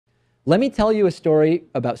Let me tell you a story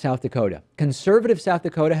about South Dakota. Conservative South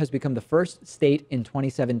Dakota has become the first state in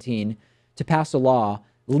 2017 to pass a law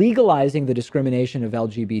legalizing the discrimination of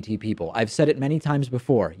LGBT people. I've said it many times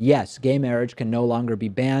before. Yes, gay marriage can no longer be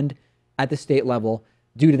banned at the state level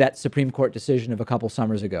due to that Supreme Court decision of a couple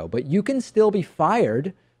summers ago. But you can still be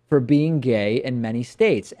fired for being gay in many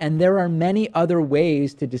states. And there are many other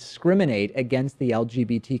ways to discriminate against the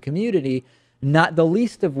LGBT community, not the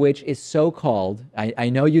least of which is so-called,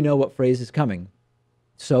 I know you know what phrase is coming,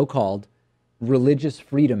 so-called religious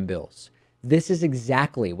freedom bills. This is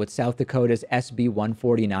exactly what South Dakota's SB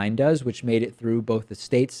 149 does, which made it through both the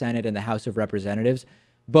state Senate and the House of Representatives,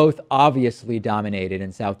 both obviously dominated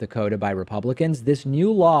in South Dakota by Republicans. This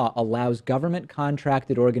new law allows government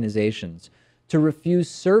contracted organizations to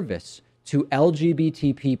refuse service to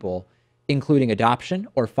LGBT people, including adoption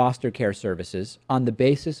or foster care services, on the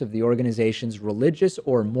basis of the organization's religious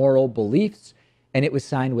or moral beliefs. And it was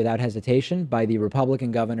signed without hesitation by the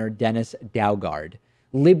Republican Governor Dennis Daugaard.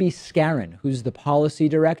 Libby Scarron, who's the policy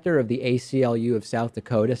director of the ACLU of South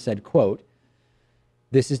Dakota, said, quote,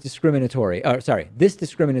 this discriminatory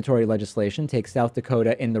legislation takes South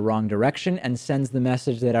Dakota in the wrong direction and sends the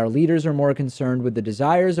message that our leaders are more concerned with the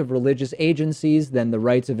desires of religious agencies than the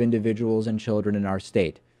rights of individuals and children in our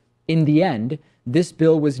state. In the end, this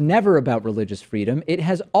bill was never about religious freedom. It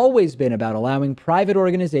has always been about allowing private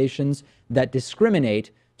organizations that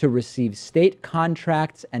discriminate to receive state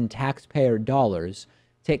contracts and taxpayer dollars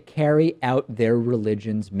to carry out their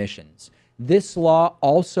religion's missions. This law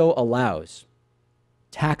also allows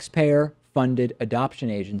taxpayer-funded adoption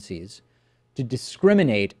agencies to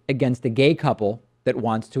discriminate against a gay couple that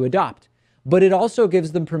wants to adopt. But it also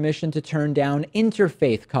gives them permission to turn down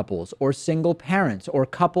interfaith couples or single parents or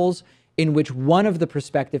couples in which one of the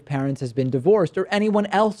prospective parents has been divorced, or anyone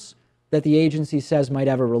else that the agency says might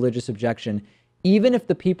have a religious objection, even if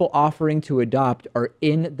the people offering to adopt are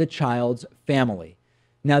in the child's family.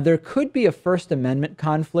 Now, there could be a First Amendment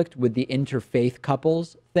conflict with the interfaith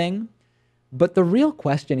couples thing, but the real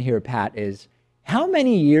question here, Pat, is how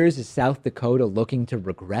many years is South Dakota looking to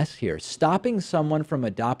regress here, stopping someone from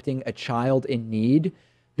adopting a child in need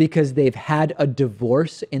because they've had a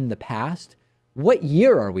divorce in the past? What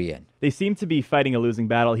year are we in? They seem to be fighting a losing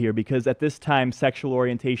battle here because at this time, sexual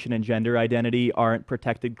orientation and gender identity aren't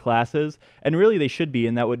protected classes, and really they should be,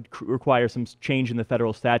 and that would require some change in the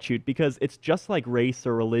federal statute because it's just like race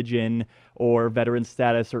or religion or veteran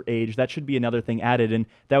status or age. That should be another thing added, and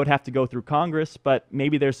that would have to go through Congress, but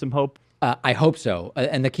maybe there's some hope. I hope so.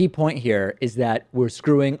 And the key point here is that we're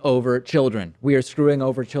screwing over children. We are screwing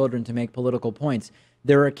over children to make political points.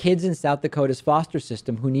 There are kids in South Dakota's foster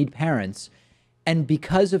system who need parents, and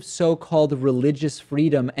because of so-called religious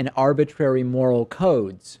freedom and arbitrary moral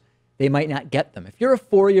codes, they might not get them. If you're a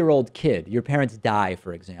 4-year-old kid, your parents die,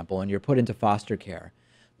 for example, and you're put into foster care,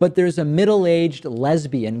 but there's a middle-aged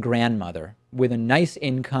lesbian grandmother with a nice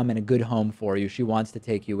income and a good home for you. She wants to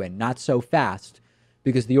take you in. Not so fast,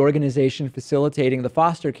 because the organization facilitating the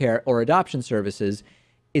foster care or adoption services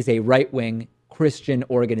is a right-wing Christian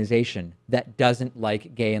organization that doesn't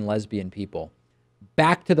like gay and lesbian people.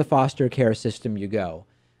 Back to the foster care system you go.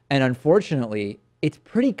 And unfortunately, it's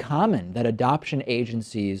pretty common that adoption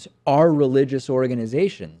agencies are religious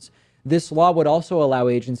organizations. This law would also allow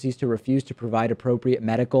agencies to refuse to provide appropriate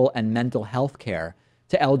medical and mental health care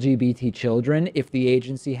to LGBT children if the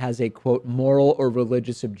agency has a, quote, moral or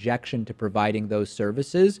religious objection to providing those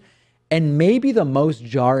services. And maybe the most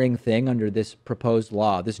jarring thing under this proposed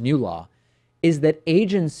law, this new law, is that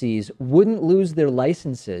agencies wouldn't lose their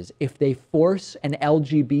licenses if they force an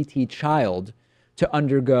LGBT child to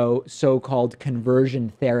undergo so-called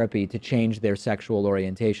conversion therapy to change their sexual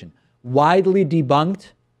orientation. Widely debunked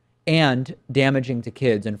and damaging to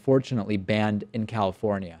kids, unfortunately banned in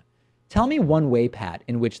California. Tell me one way, Pat,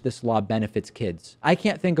 in which this law benefits kids. I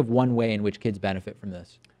can't think of one way in which kids benefit from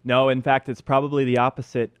this. No, in fact, it's probably the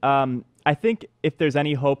opposite. I think if there's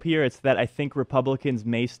any hope here, it's that I think Republicans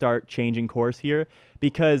may start changing course here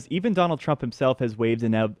because even Donald Trump himself has waved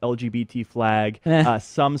an LGBT flag.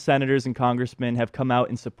 Some senators and congressmen have come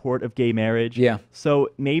out in support of gay marriage. Yeah.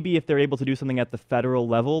 So maybe if they're able to do something at the federal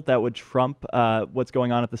level, that would trump what's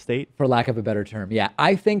going on at the state. For lack of a better term. Yeah.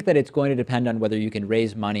 I think that it's going to depend on whether you can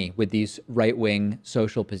raise money with these right-wing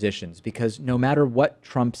social positions, because no matter what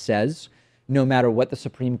Trump says, no matter what the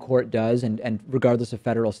Supreme Court does, and regardless of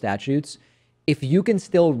federal statutes, if you can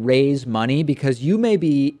still raise money, because you may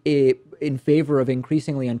be in favor of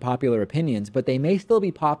increasingly unpopular opinions, but they may still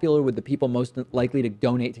be popular with the people most likely to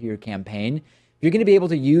donate to your campaign. If you're going to be able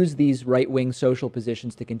to use these right-wing social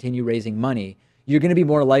positions to continue raising money, you're going to be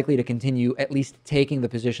more likely to continue at least taking the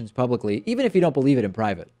positions publicly, even if you don't believe it in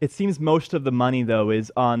private. It seems most of the money, though,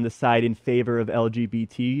 is on the side in favor of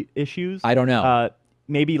LGBT issues. I don't know.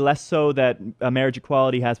 Maybe less so that marriage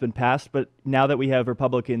equality has been passed, but now that we have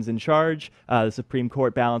Republicans in charge, the Supreme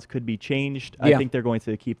Court balance could be changed. I think they're going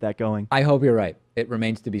to keep that going. I hope you're right. It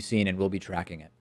remains to be seen, and we'll be tracking it.